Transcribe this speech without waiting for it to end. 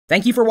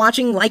Thank you for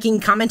watching,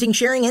 liking, commenting,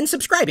 sharing, and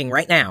subscribing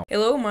right now.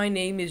 Hello, my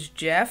name is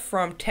Jeff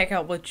from Tech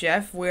Outlet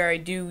Jeff, where I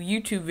do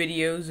YouTube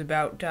videos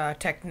about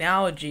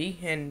technology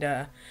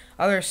and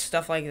other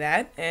stuff like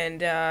that. And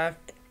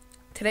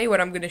today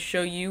what I'm going to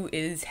show you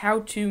is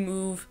how to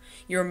move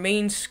your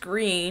main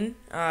screen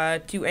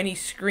to any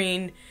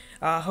screen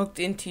hooked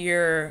into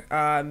your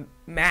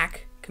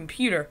Mac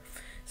computer.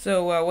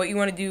 So what you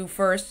want to do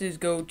first is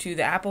go to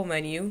the Apple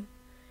menu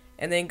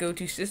and then go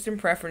to System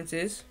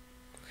Preferences.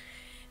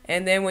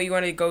 And then what you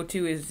want to go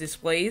to is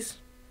Displays,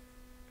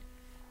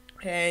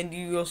 and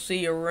you will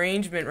see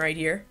Arrangement right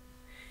here,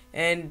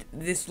 and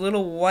this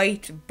little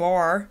white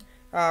bar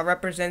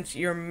represents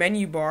your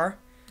menu bar,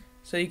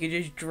 so you can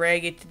just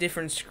drag it to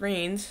different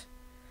screens,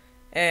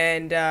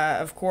 and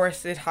of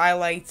course it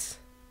highlights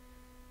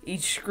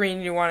each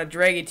screen you want to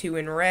drag it to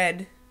in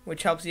red,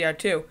 which helps you out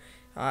too.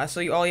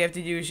 So all you have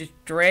to do is just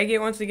drag it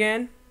once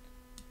again.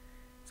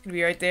 It's going to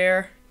be right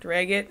there.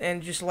 Drag it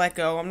and just let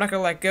go. I'm not going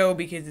to let go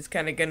because it's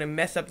kind of going to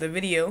mess up the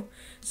video.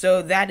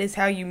 So that is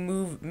how you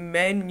move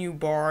menu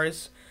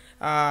bars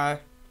to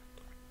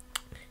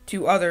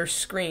other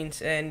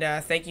screens. And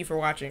thank you for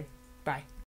watching. Bye.